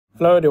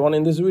Hello everyone,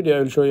 in this video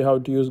I will show you how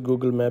to use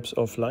Google Maps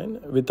offline.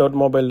 Without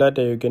mobile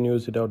data you can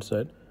use it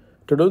outside.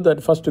 To do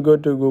that, first go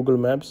to Google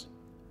Maps,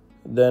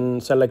 then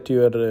select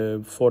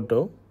your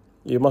photo.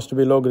 You must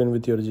be logged in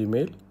with your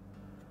Gmail.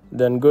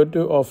 Then go to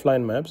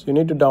offline maps. You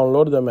need to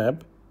download the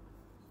map.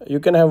 You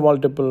can have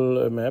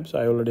multiple maps.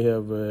 I already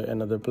have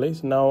another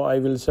place. Now I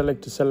will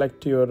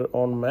select your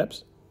own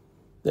maps.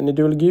 Then it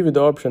will give you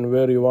the option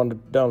where you want to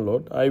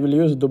download. I will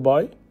use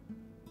Dubai.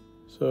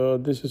 So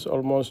this is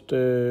almost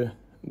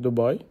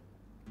Dubai.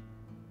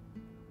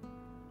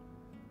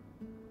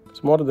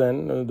 It's more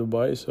than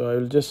Dubai, so I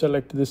will just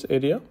select this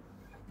area.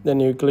 Then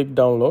you click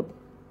download.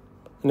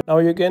 Now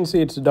you can see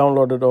it's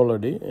downloaded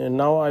already. And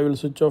now I will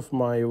switch off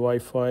my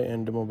Wi-Fi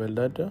and mobile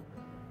data.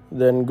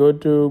 Then go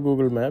to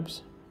Google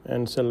Maps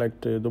and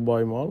select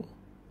Dubai Mall.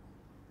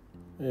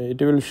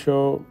 It will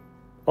show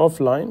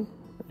offline.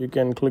 You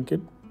can click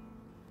it.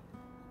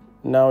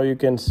 Now you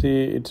can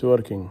see it's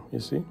working. You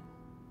see?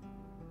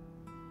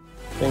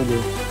 Thank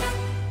you.